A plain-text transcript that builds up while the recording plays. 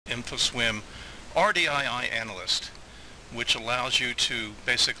InfoSWMM RDII Analyst, which allows you to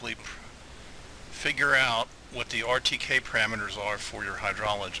basically figure out what the RTK parameters are for your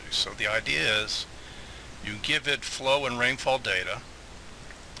hydrology. So the idea is you give it flow and rainfall data,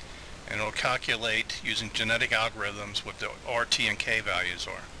 and it'll calculate using genetic algorithms what the RT and K values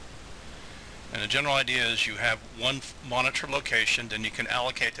are. And the general idea is you have one monitor location, then you can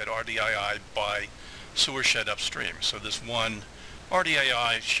allocate that RDII by sewer shed upstream. So this one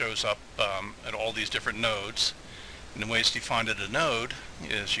RDII shows up at all these different nodes. And the way it's defined at a node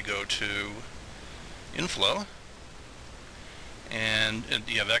is you go to inflow, and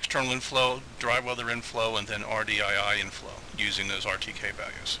you have external inflow, dry weather inflow, and then RDII inflow using those RTK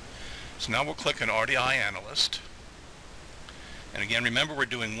values. So now we'll click on RDI Analyst. And again, remember we're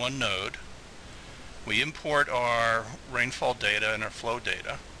doing one node. We import our rainfall data and our flow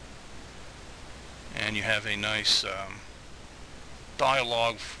data. And you have a nice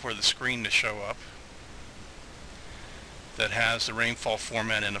dialog for the screen to show up that has the rainfall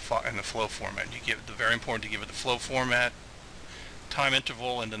format and the flow format. You give it very important to give it the flow format, time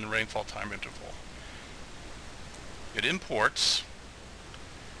interval, and then the rainfall time interval. It imports,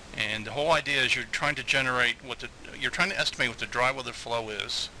 and the whole idea is you're trying to estimate what the dry weather flow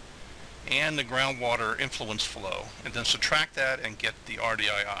is and the groundwater influence flow, and then subtract that and get the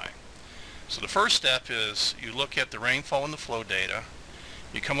RDII. So the first step is you look at the rainfall and the flow data,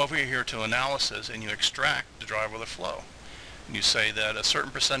 you come over here to analysis, and you extract the dry weather flow. And you say that a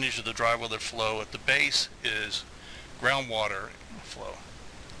certain percentage of the dry weather flow at the base is groundwater flow.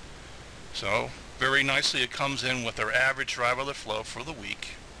 So very nicely it comes in with our average dry weather flow for the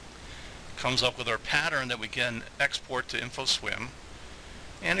week, comes up with our pattern that we can export to InfoSWMM,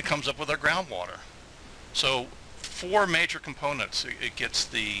 and it comes up with our groundwater. So four major components. It gets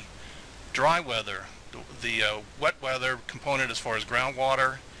the dry weather, the wet weather component as far as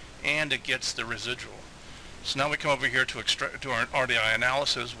groundwater, and it gets the residual. So now we come over here to our RDI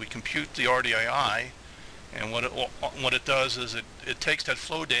analysis. We compute the RDII, and what it does is it takes that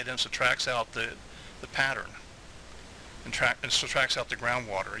flow data and subtracts out the pattern and subtracts out the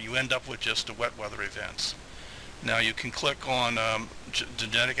groundwater. You end up with just the wet weather events. Now you can click on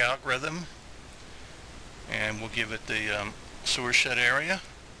genetic algorithm, and we'll give it the sewer shed area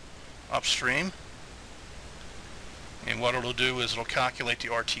upstream, and what it'll do is it'll calculate the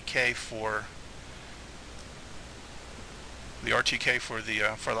RTK for the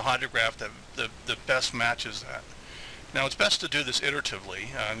hydrograph that best matches that. Now it's best to do this iteratively.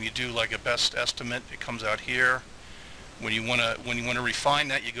 You do like a best estimate. It comes out here. When you want to refine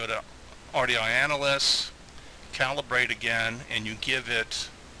that, you go to RDI Analyst, calibrate again, and you give it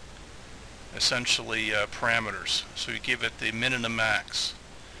essentially parameters. So you give it the min and the max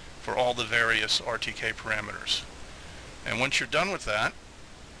for all the various RTK parameters. And once you're done with that,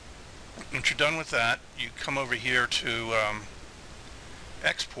 you come over here to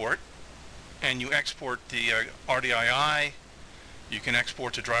export, and you export the RDII. You can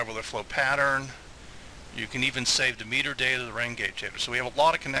export the dry weather flow pattern. You can even save the meter data, the rain gauge data. So we have a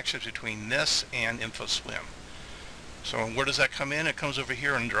lot of connections between this and InfoSWMM. So where does that come in? It comes over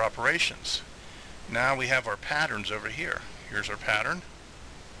here under operations. Now we have our patterns over here. Here's our pattern,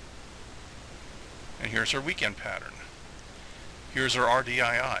 and here's our weekend pattern. Here's our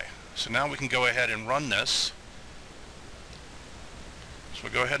RDII. So now we can go ahead and run this. So we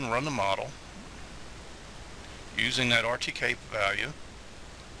go ahead and run the model using that RTK value.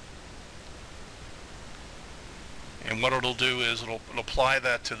 And what it'll do is it'll apply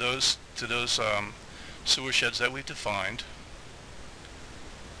that to those sewer sheds that we've defined.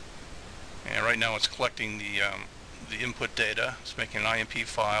 And right now it's collecting the input data. It's making an IMP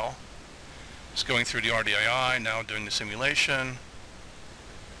file. It's going through the RDII, now doing the simulation.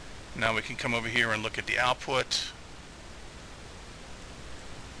 Now we can come over here and look at the output.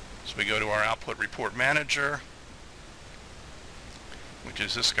 So we go to our output report manager, which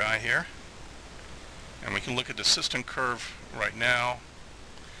is this guy here. And we can look at the system curve right now.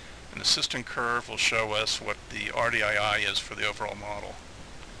 And the system curve will show us what the RDII is for the overall model.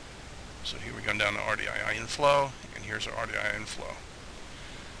 So here we go down to RDII inflow, and here's our RDII inflow.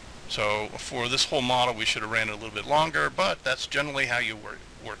 So for this whole model we should have ran it a little bit longer, but that's generally how you work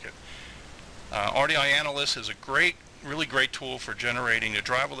it. RDI Analyst is a really great tool for generating the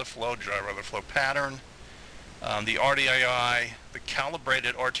dry weather flow pattern, the RDII, the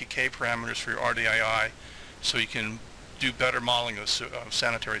calibrated RTK parameters for your RDII, so you can do better modeling of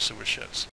sanitary sewer sheds.